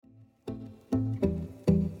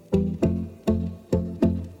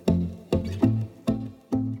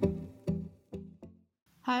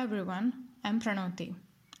Hi everyone, I'm Pranoti,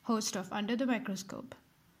 host of Under the Microscope.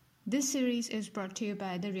 This series is brought to you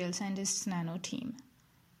by the Real Scientists Nano team.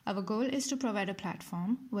 Our goal is to provide a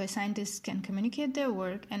platform where scientists can communicate their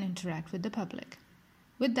work and interact with the public.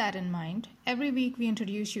 With that in mind, every week we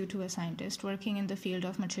introduce you to a scientist working in the field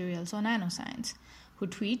of materials or nanoscience, who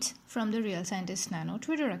tweets from the Real Scientists Nano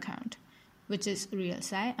Twitter account, which is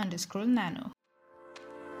realsci_nano.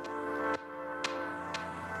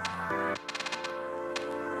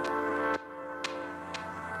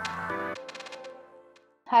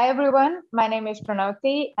 Hi everyone, my name is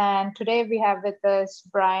Pranoti, and today we have with us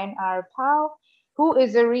Brian R. Pauw, who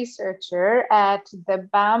is a researcher at the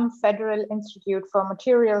BAM Federal Institute for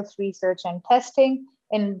Materials Research and Testing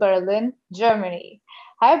in Berlin, Germany.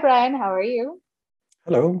 Hi Brian, how are you?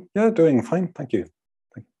 Hello, doing fine, thank you.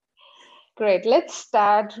 Great, let's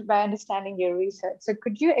start by understanding your research. So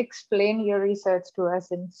could you explain your research to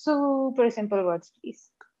us in super simple words, please?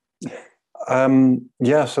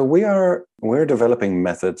 So we're developing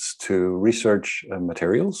methods to research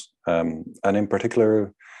materials, and in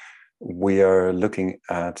particular, we are looking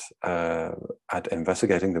at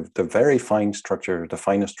investigating the very fine structure, the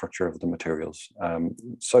finest structure of the materials,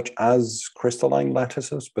 such as crystalline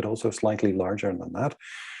lattices, but also slightly larger than that.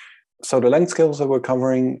 So the length scales that we're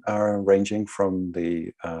covering are ranging from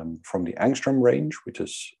the angstrom range, which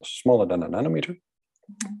is smaller than a nanometer,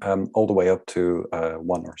 all the way up to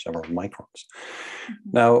 1 or several microns.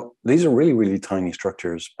 Now, these are really, really tiny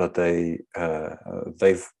structures, but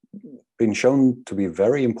they've been shown to be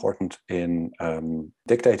very important in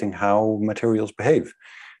dictating how materials behave.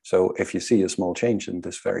 So if you see a small change in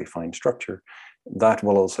this very fine structure, that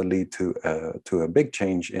will also lead to a big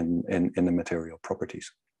change in the material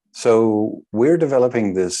properties. So we're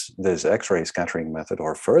developing this X-ray scattering method,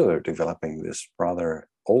 or further developing this rather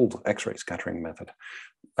old X-ray scattering method,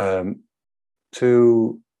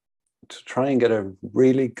 to try and get a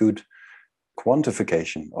really good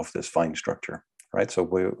quantification of this fine structure, right? So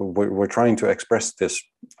we're trying to express this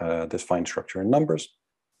fine structure in numbers,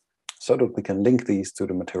 so that we can link these to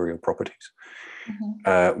the material properties.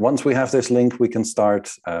 Once we have this link, we can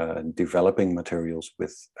start developing materials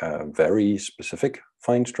with very specific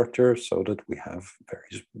fine structures, so that we have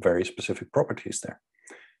very, very specific properties there.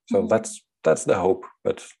 So that's the hope,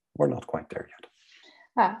 but we're not quite there yet.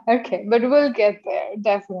 Okay, but we'll get there,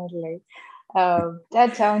 definitely.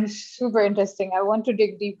 That sounds super interesting. I want to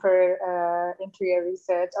dig deeper into your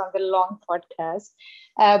research on the long podcast.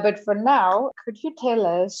 But for now, could you tell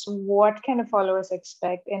us what kind of followers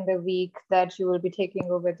expect in the week that you will be taking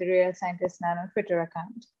over the Real Scientist Nano Twitter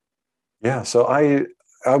account? Yeah, so I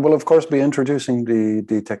will, of course, be introducing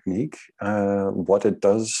the technique, what it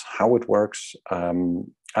does, how it works,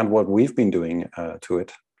 and what we've been doing to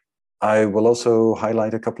it. I will also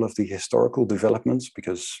highlight a couple of the historical developments,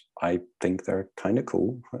 because I think they're kind of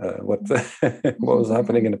cool, what was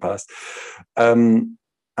happening in the past, and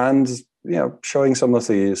showing some of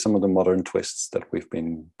the modern twists that we've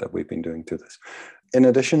been doing to this. In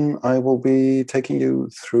addition, I will be taking you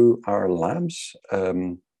through our labs.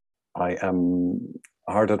 I am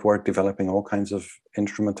hard at work developing all kinds of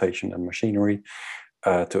instrumentation and machinery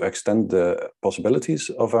to extend the possibilities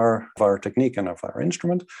of our technique and of our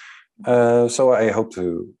instrument. So I hope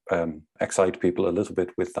to excite people a little bit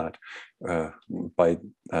with that by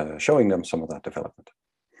showing them some of that development.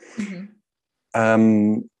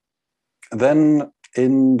 Then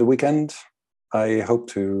in the weekend, I hope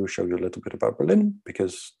to show you a little bit about Berlin,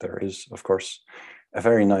 because there is, of course, a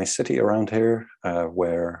very nice city around here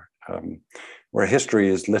where history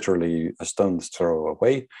is literally a stone's throw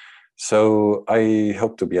away. So I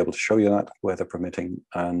hope to be able to show you that, weather permitting,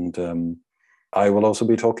 and I will also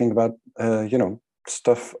be talking about,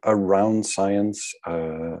 stuff around science,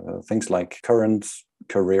 things like current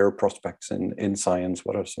career prospects in science.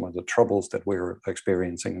 What are some of the troubles that we're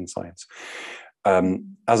experiencing in science?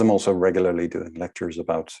 As I'm also regularly doing lectures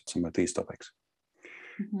about some of these topics.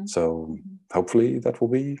 So hopefully that will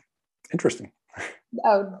be interesting.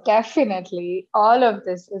 Oh, definitely. All of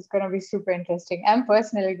this is going to be super interesting. I'm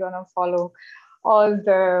personally going to follow all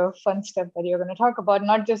the fun stuff that you're going to talk about,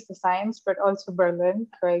 not just the science, but also Berlin,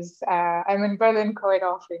 because I'm in Berlin quite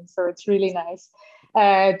often. So it's really nice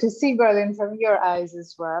to see Berlin from your eyes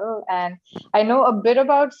as well. And I know a bit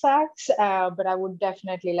about SAXS, but I would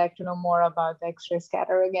definitely like to know more about the X-ray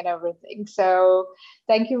scattering and everything. So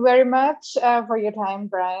thank you very much for your time,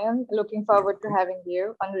 Brian. Looking forward to having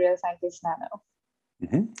you on Real Scientist Nano.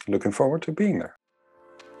 Looking forward to being there.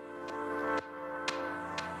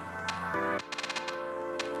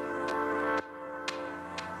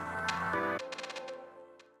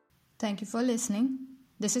 Thank you for listening.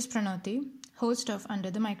 This is Pranoti, host of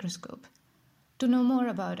Under the Microscope. To know more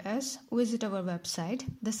about us, visit our website,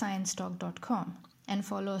 thesciencetalk.com, and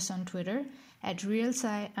follow us on Twitter at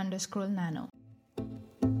realsci_nano.